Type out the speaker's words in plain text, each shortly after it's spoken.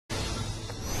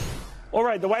All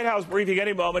right, the White House briefing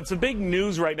any moment. Some big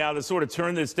news right now that sort of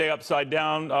turned this day upside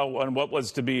down on what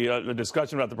was to be a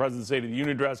discussion about the President's State of the Union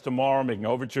address tomorrow, making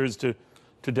overtures to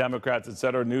Democrats, et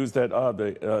cetera. News that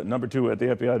the number two at the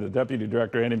FBI, the Deputy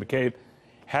Director, Andy McCabe,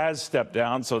 has stepped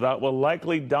down, so that will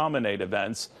likely dominate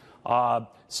events.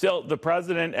 Still, the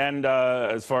President and,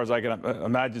 as far as I can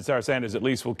imagine, Sarah Sanders at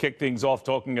least will kick things off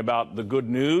talking about the good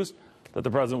news that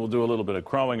the President will do a little bit of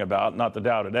crowing about, not the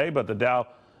Dow today, but the Dow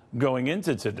going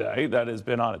into today that has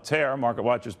been on a tear. Market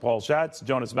watchers Paul Schatz,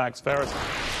 Jonas, Max, Ferris.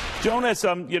 Jonas,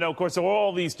 of course, there are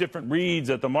all these different reads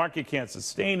that the market can't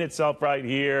sustain itself right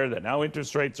here, that now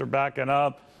interest rates are backing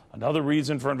up. Another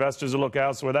reason for investors to look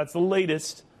elsewhere. That's the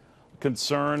latest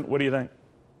concern. What do you think?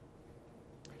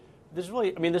 There's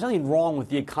nothing wrong with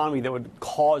the economy that would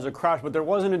cause a crash, but there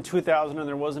wasn't in 2000 and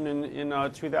there wasn't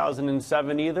in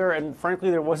 2007 either. And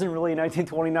frankly, there wasn't really in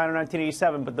 1929 or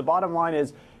 1987. But the bottom line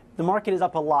is, the market is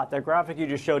up a lot. That graphic you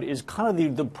just showed is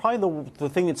kind of probably the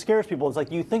thing that scares people. It's like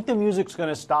you think the music's going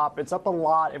to stop. It's up a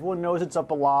lot. Everyone knows it's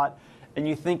up a lot. And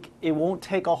you think it won't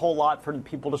take a whole lot for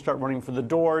people to start running for the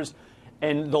doors.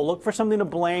 And they'll look for something to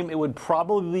blame. It would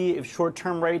probably be if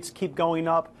short-term rates keep going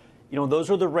up.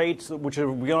 Those are the rates which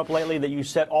have gone up lately that you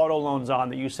set auto loans on,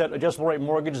 that you set adjustable rate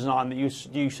mortgages on, that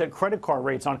you set credit card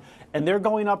rates on. And they're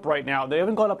going up right now. They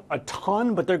haven't gone up a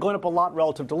ton, but they're going up a lot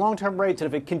relative to long-term rates. And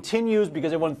if it continues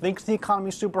because everyone thinks the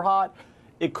economy's super hot,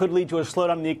 it could lead to a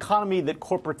slowdown in the economy that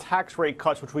corporate tax rate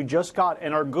cuts, which we just got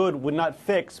and are good, would not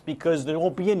fix because there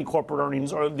won't be any corporate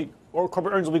earnings or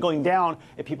corporate earnings will be going down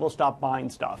if people stop buying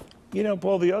stuff.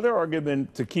 Paul, the other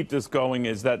argument to keep this going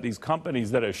is that these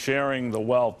companies that are sharing the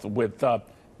wealth with not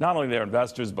only their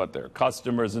investors, but their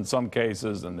customers in some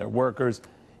cases and their workers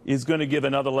is going to give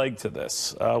another leg to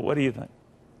this. What do you think?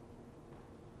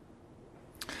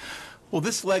 Well,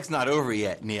 this leg's not over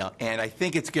yet, Neil, and I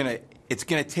think it's going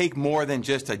to take more than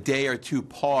just a day or two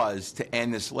pause to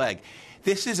end this leg.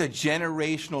 This is a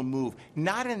generational move,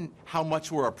 not in how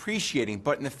much we're appreciating,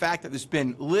 but in the fact that there's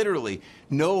been literally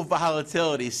no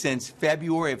volatility since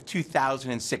February of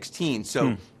 2016.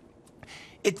 So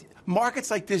markets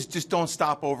like this just don't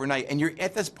stop overnight. And you're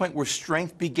at this point where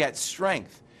strength begets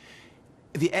strength.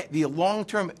 The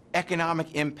long-term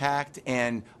economic impact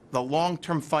and the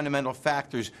long-term fundamental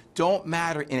factors don't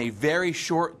matter in a very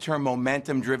short-term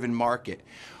momentum-driven market.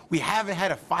 We haven't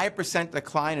had a 5%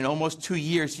 decline in almost 2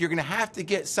 years. You're going to have to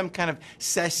get some kind of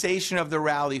cessation of the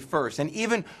rally first. And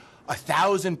even a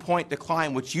 1,000-point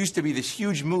decline, which used to be this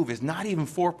huge move, is not even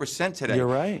 4% today. You're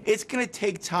right. It's going to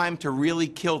take time to really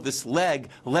kill this leg,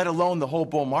 let alone the whole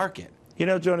bull market.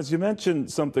 Jonas, you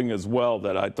mentioned something as well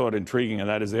that I thought intriguing, and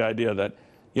that is the idea that,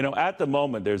 at the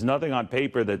moment, there's nothing on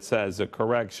paper that says a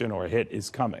correction or a hit is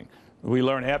coming. We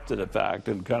learn after the fact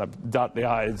and kind of dot the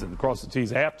I's and cross the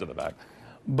T's after the fact.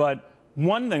 But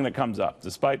one thing that comes up,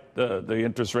 despite the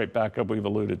interest rate backup we've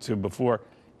alluded to before,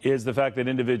 is the fact that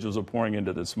individuals are pouring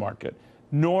into this market.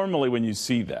 Normally, when you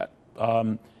see that,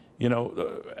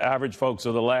 average folks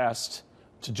are the last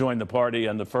to join the party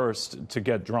and the first to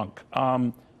get drunk.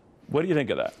 What do you think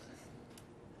of that?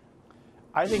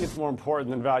 I think it's more important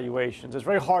than valuations. It's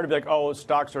very hard to be like, oh,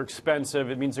 stocks are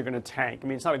expensive. It means they're going to tank.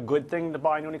 It's not a good thing to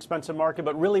buy into an expensive market,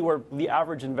 but really where the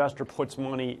average investor puts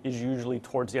money is usually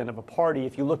towards the end of a party.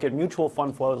 If you look at mutual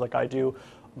fund flows like I do,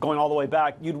 going all the way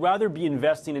back, you'd rather be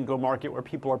investing into a market where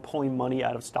people are pulling money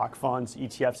out of stock funds,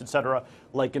 ETFs, et cetera,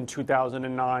 like in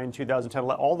 2009, 2010,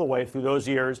 all the way through those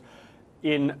years.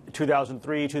 In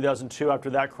 2003, 2002, after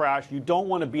that crash, you don't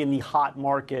want to be in the hot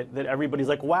market that everybody's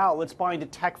like, wow, let's buy into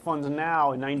tech funds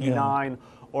now in 99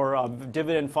 or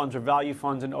dividend funds or value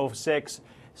funds in 06.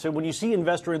 So when you see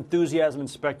investor enthusiasm and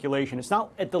speculation, it's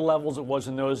not at the levels it was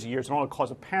in those years. I don't want to cause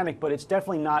a panic, but it's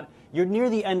definitely not. You're near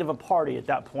the end of a party at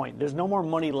that point. There's no more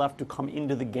money left to come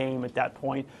into the game at that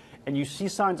point. And you see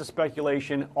signs of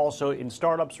speculation also in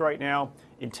startups right now,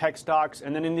 in tech stocks,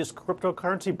 and then in this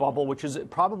cryptocurrency bubble, which is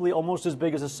probably almost as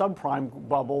big as a subprime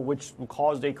bubble, which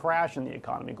caused a crash in the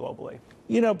economy globally.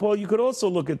 Paul, you could also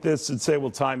look at this and say,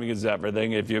 well, timing is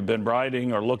everything. If you've been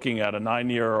riding or looking at a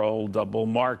 9-year-old bull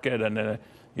market and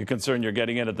you're concerned you're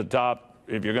getting in at the top,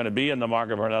 if you're going to be in the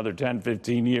market for another 10,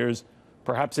 15 years,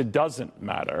 perhaps it doesn't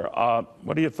matter.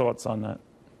 What are your thoughts on that?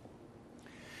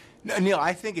 No, Neil,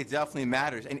 I think it definitely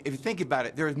matters. And if you think about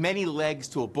it, there are many legs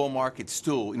to a bull market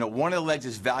stool. One of the legs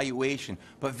is valuation.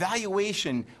 But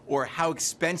valuation, or how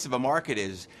expensive a market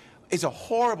is a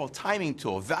horrible timing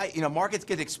tool. Markets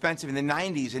get expensive in the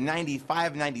 90s and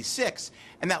 95, 96,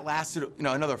 and that lasted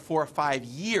another 4 or 5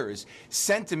 years.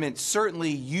 Sentiment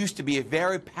certainly used to be a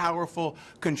very powerful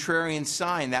contrarian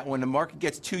sign that when the market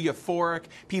gets too euphoric,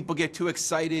 people get too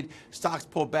excited, stocks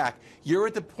pull back. You're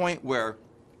at the point where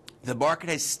The market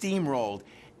has steamrolled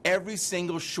every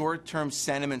single short-term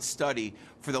sentiment study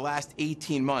for the last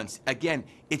 18 months. Again,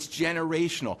 it's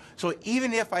generational. So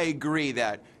even if I agree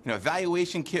that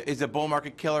valuation is a bull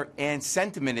market killer and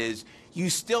sentiment is, you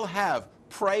still have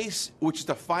price, which is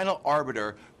the final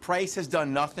arbiter. Price has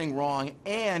done nothing wrong,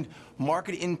 and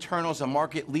market internals and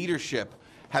market leadership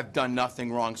have done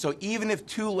nothing wrong. So even if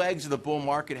two legs of the bull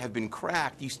market have been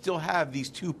cracked, you still have these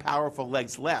two powerful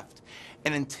legs left.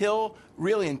 And until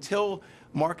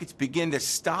markets begin to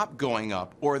stop going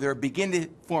up or they begin to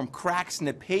form cracks in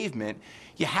the pavement,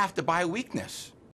 you have to buy weakness.